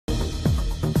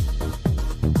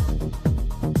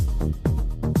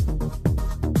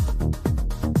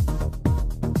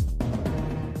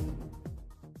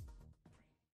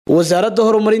Wasaarada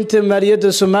horumarinta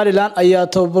Maaliyada Somaliland ayaa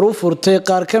tabobar u furtay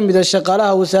qaar ka mid ah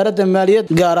shaqaalaha Wasaarada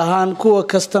Maaliyada gaar ahaan kuwa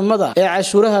kastamada ee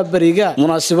Cashuuraha Bariga.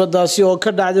 Munaasabadaasi oo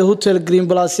ka dhacday Hotel Green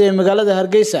Place ee magaalada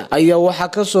Hargeysa ayaa waxa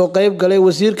ka soo qayb galay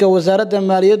wasiirka Wasaarada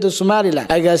Maaliyada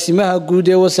Somaliland, agaasimaha guud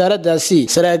ee Wasaradaasi,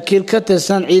 saraakiil ka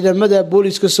tirsan ciidamada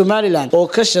booliska Somaliland oo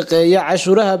ka shaqeeya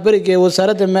Cashuuraha Bariga ee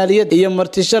Wasaarada Maaliyada iyo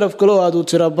marti sharaf kale oo aad u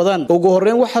tiro badan. Ugu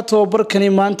horeyn waxa tababarkani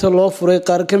maanta loo furay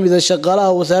qaar ka mid ah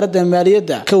shaqaalaha Wasaarada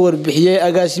Maaliyada warbixiyay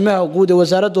agaasimaha guud ee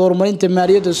Wasaaradda Horumarinta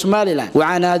Maaliyada Somaliland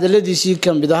waxaana hadaladiisii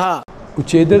ka mid ahaa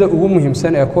ujeedada ugu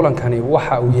muhiimsan ee kulankani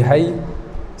waxa uu yahay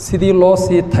sidii loo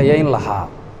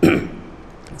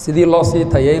sii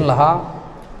tayeyn lahaa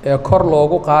ee kor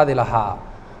loogu qaadi lahaa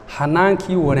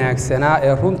xanaankii wanaagsanaa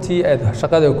ee runtii aad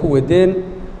shaqada ku wadeen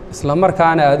isla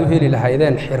markaana aad u heli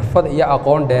lahaydeen xirfad iyo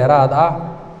aqoon dheeraad ah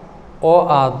oo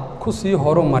aad ku sii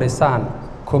horumarisaan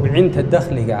kobcinta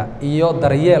dakhliga iyo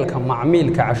daryeelka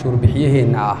macmiilka cashuur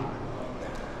bixiyaheena ah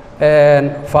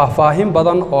faahfaahin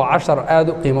badan oo cashar aad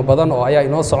u qiimo badan oo ayaa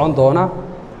inoo socon doona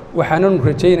waxaananu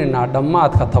rajaynaynaa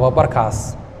dhammaadka tababarkaas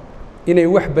inay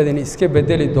wax badan iska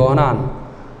bedeli doonaan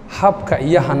habka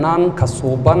iyo hanaanka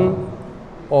suuban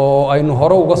oo aynu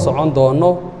hore uga socon doono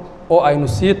oo aynu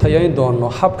sii tayayn doono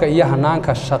habka iyo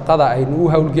hanaanka shaqada aynu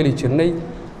u hawlgeli jirnay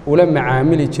ula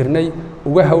macaamili jirnay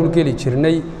uga hawlgeli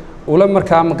jirnay ula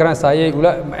markaa magaranayay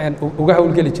uga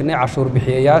hawlgeli jirnay cashuur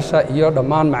bixiyayaasha iyo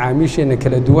dhammaan macaamiisheena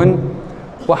kala duwan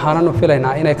waxaananu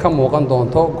filaynaa inay ka muuqan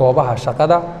doonto goobaha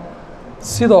shaqada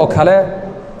sidoo kale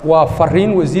waa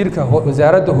fariin wasiirka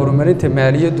wasaaradda horumarinta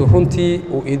maaliyaddu runtii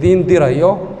uu idin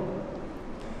dirayo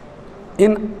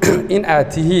in aad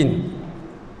tihiin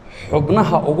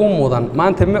xubnaha ugu mudan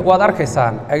maanta waad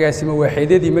arkaysaan agaasimo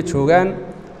waaxeedyadii ma joogaan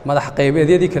madax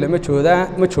qaybeedyadii kale ma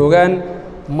joogaan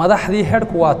madaxdii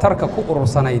heerku waa tarka ku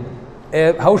urursanayd ee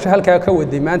hawsha halka ka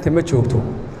waday maanta ma joogto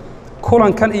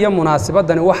kulankan iyo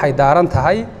munaasabadani waxay daaran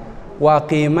tahay waa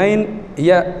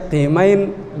qiimeyn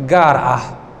gaar ah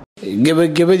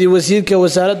gabagabadii wasiirka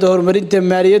wasaaradda horumarinta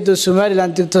maaliyadda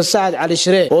Somaliland Dr. Saad Ali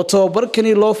Shire oo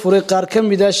tababarkani loo furay qaar ka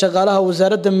mid ah shaqaalaha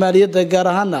wasaaradda maaliyadda gaar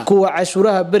ahaan kuwa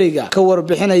cashuuraha bariga ka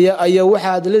warbixinaya ayaa waxa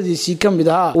hadaladiisii ka mid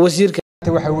ahaa wasiirka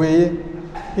waxa weeye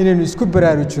inaynu isku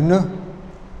baraarujino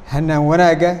hanaan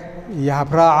wanaaga iyo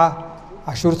habraaca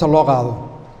cashuurta loo qaado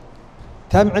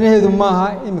taa macnaheedu maaha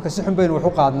imika si xun baynu wax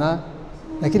u qaadnaa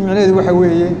laakiin macnaheedu waxa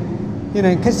weeye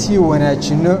inaan ka sii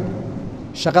wanaajino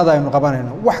shaqada aynu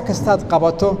qabanayno wax kastaad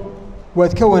qabato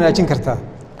waad ka wanaajin kartaa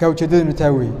ka ujeedaduna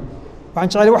taa weeye waxaan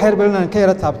jecelahay wax yar bal inaan ka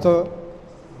yara taabto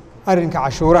arrinka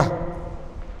cashuurta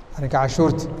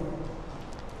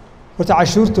horta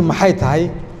cashuurtu maxay tahay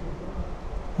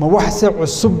ma wax si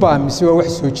cusub baa mise waa wax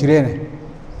soo jireena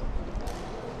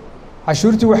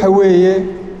cashuurtu waxa weeye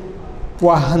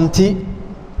waa hanti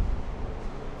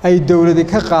ay dawladda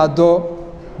ka qaado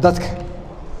dadka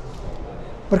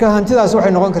marka hantidaas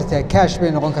waxay noqon kartaa cash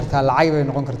bay noqon kartaa lacag bay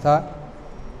noqon kartaa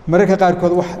mararka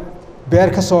qaarkood wax beer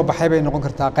ka soo baxay bay noqon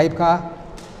kartaa qayb ka ah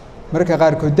mararka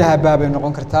qaarkood dahab bay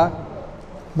noqon kartaa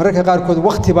mararka qaarkood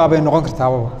waqti bay noqon kartaa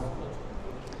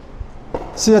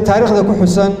sida taariikhda ku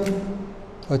xusan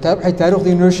oo waxay taariikhdu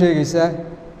inoo sheegaysaa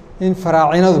in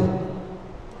faraacinadu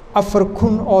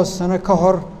 4,000 oo sano ka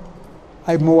hor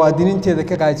ay muwaadiniinteeda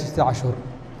ka qaadi jirtay cashuur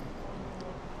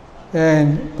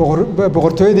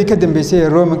boqortooyadii ka dambeysay ee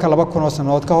Romanka 2,000 oo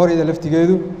sanadood ka hor iyada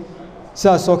laftigeedu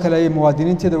sidaas oo kale ay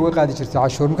muwaadiniinteeda uga qaadi jirtay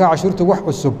cashuur marka cashuurtu wax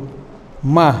cusub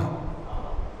maaha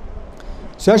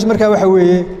su'aasha markaa waxa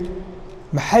weeye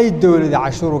maxay dawladda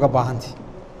cashuur uga baahantay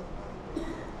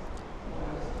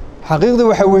xaqiiqdu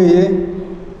waxa weeye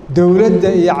dawladda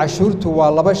iyo cashuurtu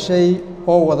waa laba shay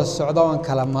oo wada socda oo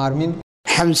kala maarmin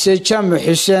Xamse Jaamac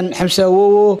Xuseen Xamse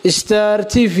Wowo Star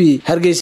TV Hargeysa.